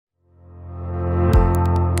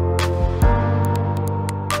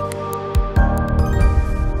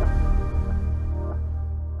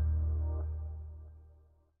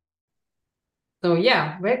So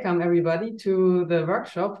yeah, welcome everybody to the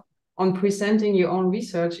workshop on presenting your own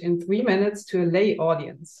research in 3 minutes to a lay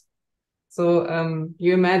audience. So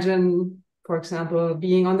you imagine, for example,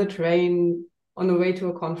 being on the train on the way to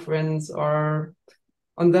a conference or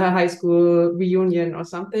on the high school reunion or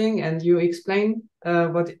something, and you explain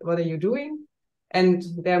what are you doing, and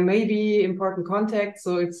there may be important context,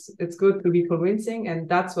 so it's good to be convincing, and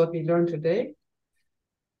that's what we learned today.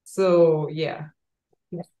 So yeah,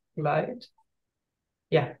 next slide.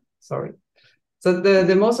 Yeah, sorry. So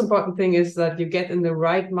the most important thing is that you get in the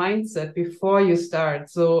right mindset before you start.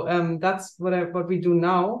 So that's what we do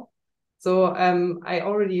now. So I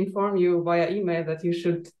already informed you via email that you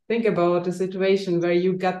should think about a situation where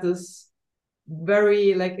you got this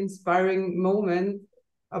very like inspiring moment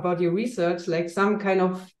about your research, like some kind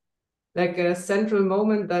of like a central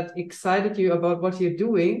moment that excited you about what you're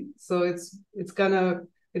doing. So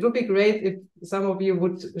it would be great if some of you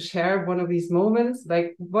would share one of these moments.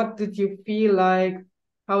 Like, what did you feel like?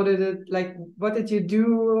 How did it, like, what did you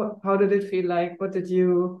do? How did it feel like? What did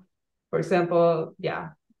you, for example,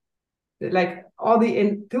 yeah, like all the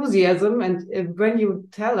enthusiasm. And if, when you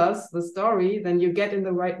tell us the story, then you get in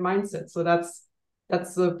the right mindset. So that's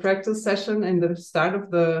the practice session in the start of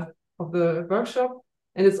the workshop.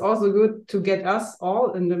 And it's also good to get us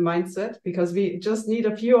all in the mindset, because we just need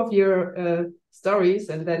a few of your stories,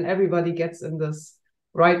 and then everybody gets in this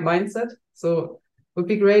right mindset. So it would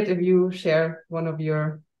be great if you share one of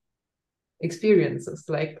your experiences,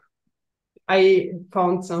 like I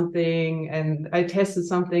found something and I tested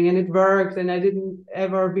something and it worked, and I didn't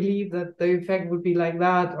ever believe that the effect would be like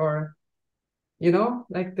that, or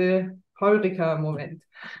like the Heureka moment.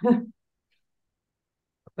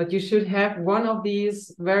 But you should have one of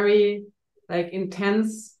these very like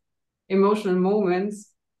intense emotional moments,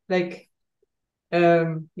 like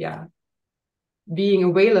yeah, being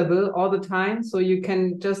available all the time, so you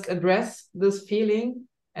can just address this feeling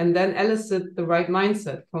and then elicit the right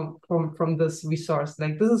mindset from this resource.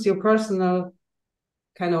 Like, this is your personal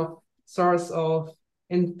kind of source of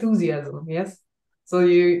enthusiasm. Yes, so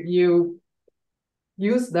you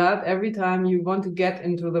use that every time you want to get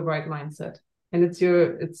into the right mindset, and it's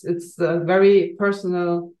a very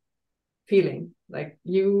personal feeling. Like,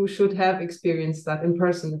 you should have experienced that in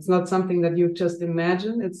person. It's not something that you just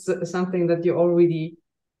imagine. It's something that you already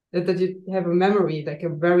that you have a memory, like a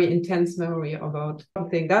very intense memory about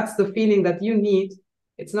something. That's the feeling that you need.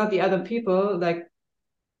 It's not the other people like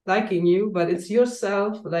liking you, but it's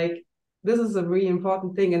yourself. Like, this is a really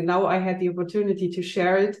important thing. And now I had the opportunity to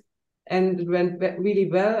share it, and it went really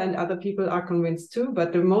well, and other people are convinced too.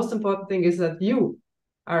 But the most important thing is that you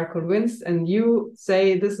are convinced and you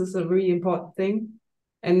say this is a really important thing.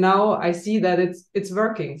 And now I see that it's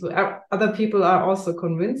working. So other people are also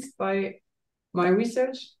convinced by my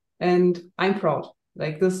research, and I'm proud.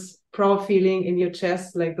 Like, this proud feeling in your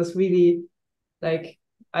chest, like this really, like,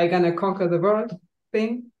 I gonna conquer the world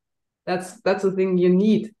thing. That's the thing you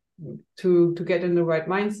need to get in the right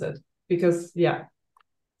mindset, because yeah.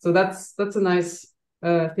 So that's a nice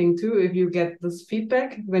thing too, if you get this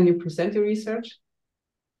feedback when you present your research.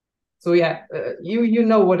 So yeah, you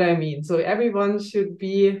know what I mean. So everyone should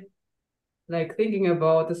be like thinking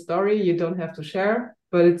about the story you don't have to share,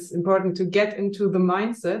 but it's important to get into the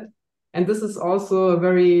mindset. And this is also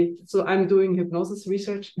so I'm doing hypnosis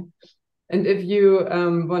research. And if you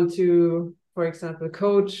want to, for example,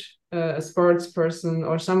 coach a sports person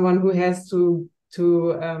or someone who has to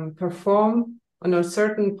perform on a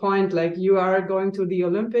certain point, like you are going to the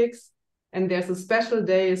Olympics and there's a special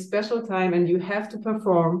day, a special time, and you have to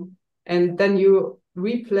perform, and then you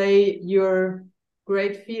replay your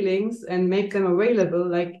great feelings and make them available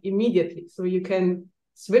like immediately, so you can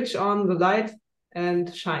switch on the light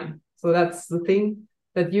and shine. So that's the thing,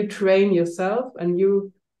 that you train yourself, and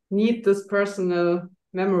you need this personal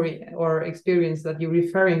memory or experience that you're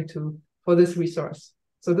referring to for this resource.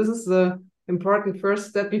 So this is the important first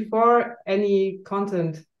step before any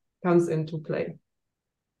content comes into play.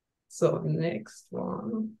 So next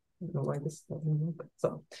one. I don't know why this doesn't look.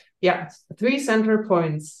 So yeah, 3 center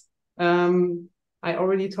points. I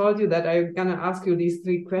already told you that I'm gonna ask you these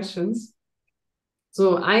 3 questions.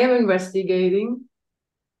 So I am investigating.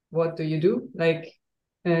 What do you do? Like,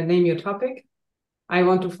 name your topic. I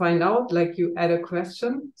want to find out, like, you add a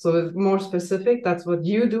question, so it's more specific. That's what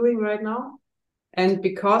you're doing right now. And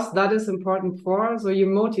because that is important so you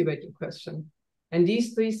motivate your question. And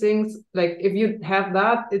these 3 things, like, if you have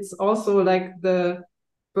that, it's also like the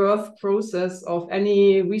birth process of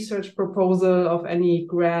any research proposal, of any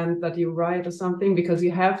grant that you write or something, because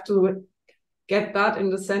you have to get that in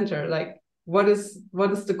the center. Like, what is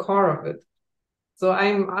the core of it? So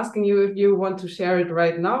I'm asking you if you want to share it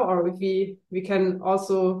right now, or if we can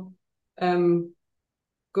also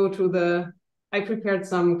go to the, I prepared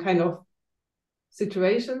some kind of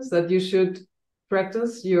situations that you should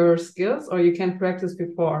practice your skills, or you can practice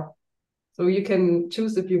before. So you can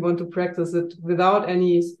choose if you want to practice it without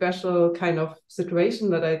any special kind of situation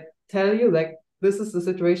that I tell you, like this is the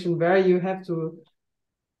situation where you have to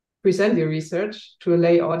present your research to a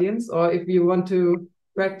lay audience, or if you want to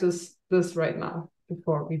practice this right now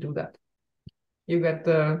before we do that. You get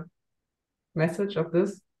the message of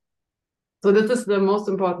this? So this is the most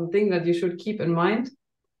important thing that you should keep in mind.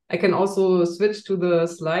 I can also switch to the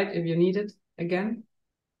slide if you need it again.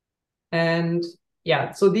 And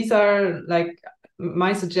yeah, so these are like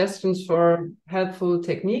my suggestions for helpful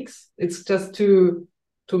techniques. It's just to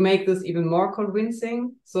make this even more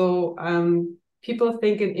convincing. So people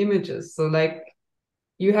think in images. So like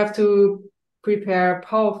you have to prepare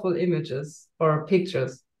powerful images or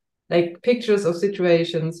pictures, like pictures of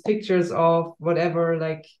situations, pictures of whatever,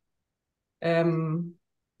 like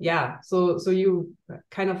yeah, so you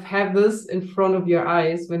kind of have this in front of your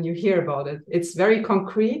eyes when you hear about it. It's very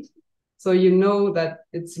concrete, so you know that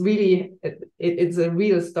it's really it's a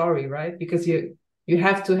real story, right? Because you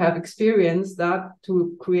have to have experienced that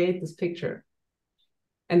to create this picture.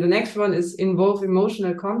 And the next one is involve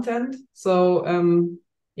emotional content. So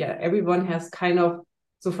yeah, everyone has kind of,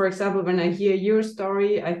 so for example, when I hear your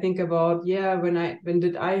story, I think about, yeah, when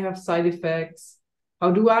did I have side effects?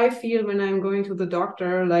 How do I feel when I'm going to the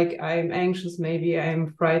doctor? Like I'm anxious, maybe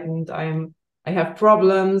I'm frightened, I have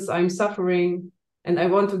problems, I'm suffering, and I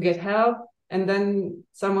want to get help. And then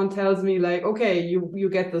someone tells me like, okay, you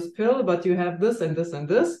get this pill, but you have this and this and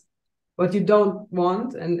this, what you don't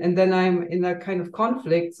want. And then I'm in a kind of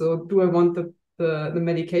conflict. So do I want the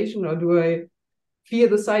medication, or do I fear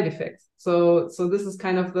the side effects? So this is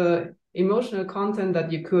kind of the emotional content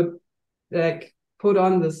that you could like put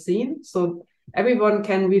on the scene. So everyone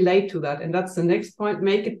can relate to that. And that's the next point,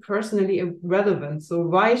 make it personally relevant. So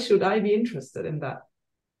why should I be interested in that?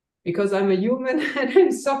 Because I'm a human and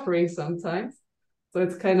I'm suffering sometimes. So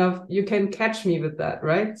it's kind of, you can catch me with that,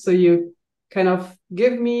 right? So you kind of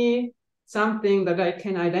give me something that I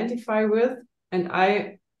can identify with. And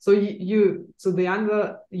so so the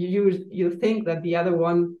other, you think that the other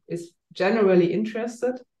one is generally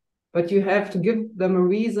interested, but you have to give them a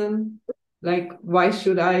reason, like, why is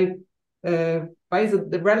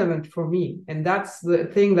it relevant for me? And that's the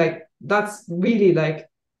thing, like, that's really like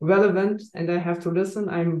relevant, and I have to listen.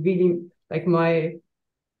 I'm really like my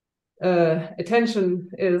attention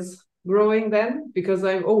is growing then, because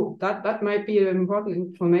that might be important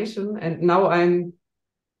information, and now I'm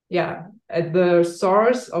at the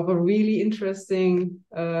source of a really interesting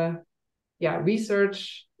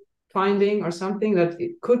research finding or something that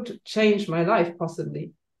it could change my life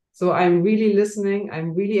possibly. So I'm really listening,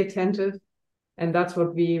 I'm really attentive, and that's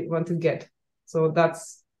what we want to get. So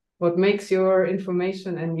that's what makes your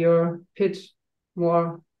information and your pitch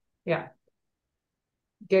more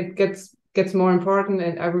gets more important,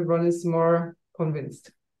 and everyone is more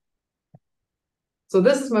convinced. So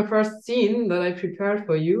this is my first scene that I prepared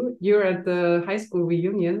for you. You're at the high school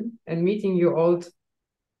reunion and meeting your old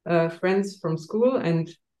friends from school, and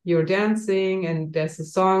you're dancing, and there's a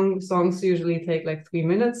song. Songs usually take like 3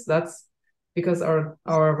 minutes. That's because our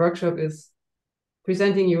workshop is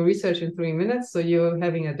presenting your research in 3 minutes. So you're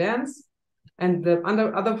having a dance, and the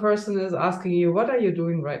other person is asking you, what are you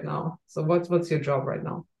doing right now? So what's your job right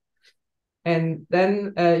now? And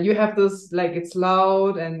then you have this, like, it's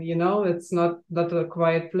loud, and it's not a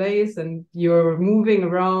quiet place, and you're moving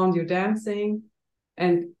around, you're dancing,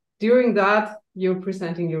 and during that you're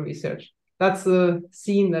presenting your research. That's the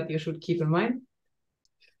scene that you should keep in mind.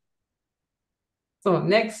 So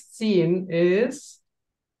next scene is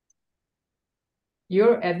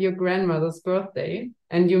you're at your grandmother's birthday,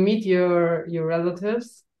 and you meet your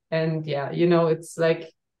relatives, and it's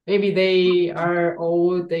like maybe they are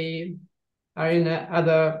old, they are in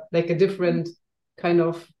a different kind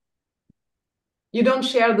of, you don't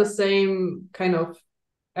share the same kind of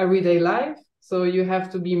everyday life, so you have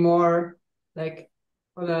to be more like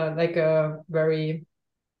on a very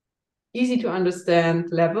easy to understand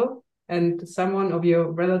level, and someone of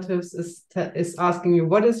your relatives is asking you,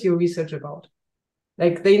 what is your research about?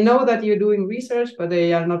 Like, they know that you're doing research, but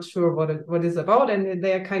they are not sure what it's about, and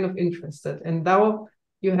they are kind of interested, and now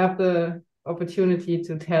you have the opportunity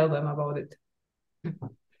to tell them about it.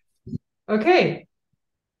 Okay.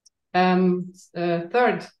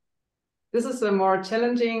 Third, this is a more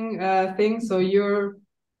challenging thing. So you're,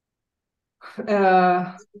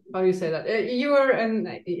 how do you say that?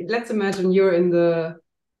 Let's imagine you're in the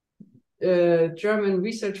German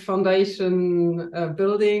Research Foundation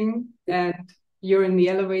building, and you're in the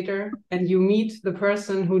elevator and you meet the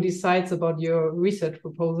person who decides about your research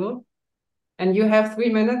proposal. And you have 3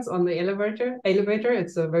 minutes on the elevator.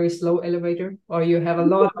 It's a very slow elevator, or you have a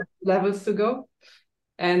lot of levels to go.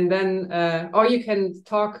 And then, or you can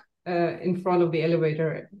talk in front of the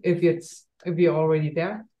elevator if you're already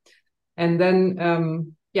there. And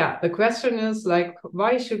then, yeah, the question is like,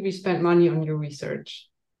 why should we spend money on your research?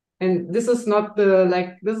 And this is not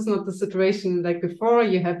the situation like before.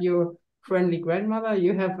 You have your friendly grandmother.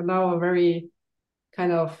 You have now a very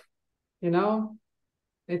kind of,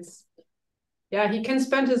 it's, yeah, he can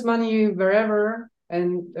spend his money wherever.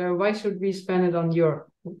 And why should we spend it on your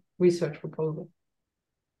research proposal?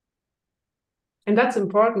 And that's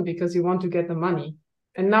important because you want to get the money.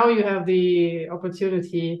 And now you have the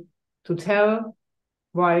opportunity to tell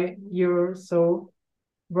why you're so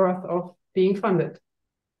worth of being funded.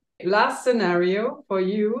 Last scenario for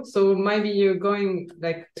you. So maybe you're going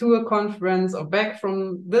like to a conference or back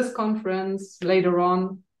from this conference later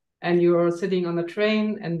on, and you're sitting on a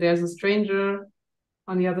train and there's a stranger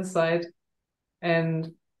on the other side.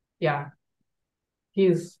 And yeah,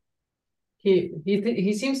 he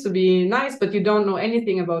seems to be nice, but you don't know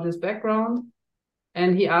anything about his background.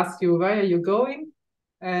 And he asks you, why are you going?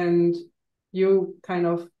 And you kind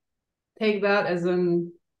of take that as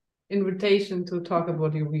an invitation to talk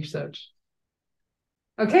about your research.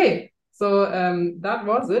 Okay, so that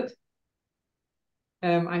was it.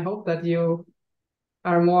 I hope that you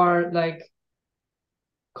are more like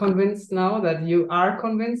convinced now that you are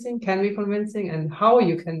convincing, can be convincing, and how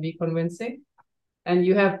you can be convincing. And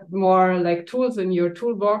you have more like tools in your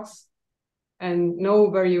toolbox and know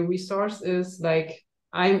where your resource is. Like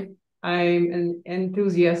I'm an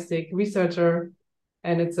enthusiastic researcher,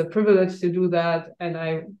 and it's a privilege to do that, and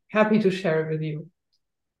I'm happy to share it with you.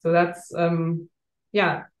 So that's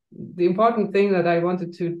yeah, the important thing that I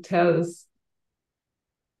wanted to tell is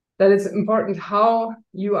that it's important how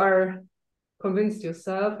you are convinced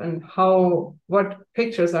yourself and what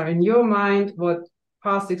pictures are in your mind, what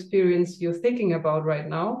past experience you're thinking about right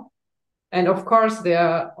now. And of course, there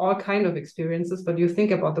are all kinds of experiences, but you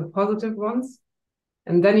think about the positive ones.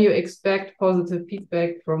 And then you expect positive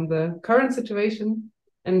feedback from the current situation.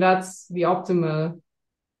 And that's the optimal,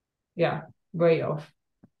 way of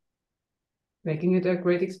making it a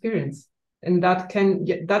great experience. And that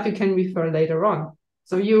you can refer later on.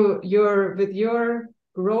 So you're with your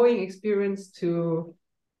growing experience to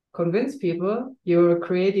convince people, you're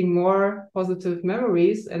creating more positive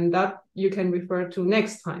memories, and that you can refer to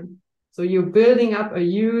next time. So you're building up a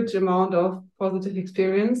huge amount of positive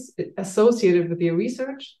experience associated with your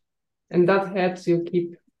research, and that helps you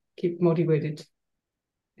keep motivated.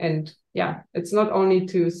 And yeah, it's not only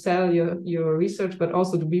to sell your research, but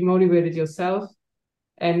also to be motivated yourself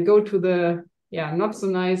and go to the not so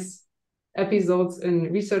nice episodes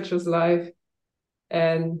in researcher's life,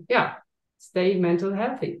 and stay mental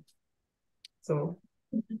healthy. So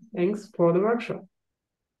thanks for the workshop.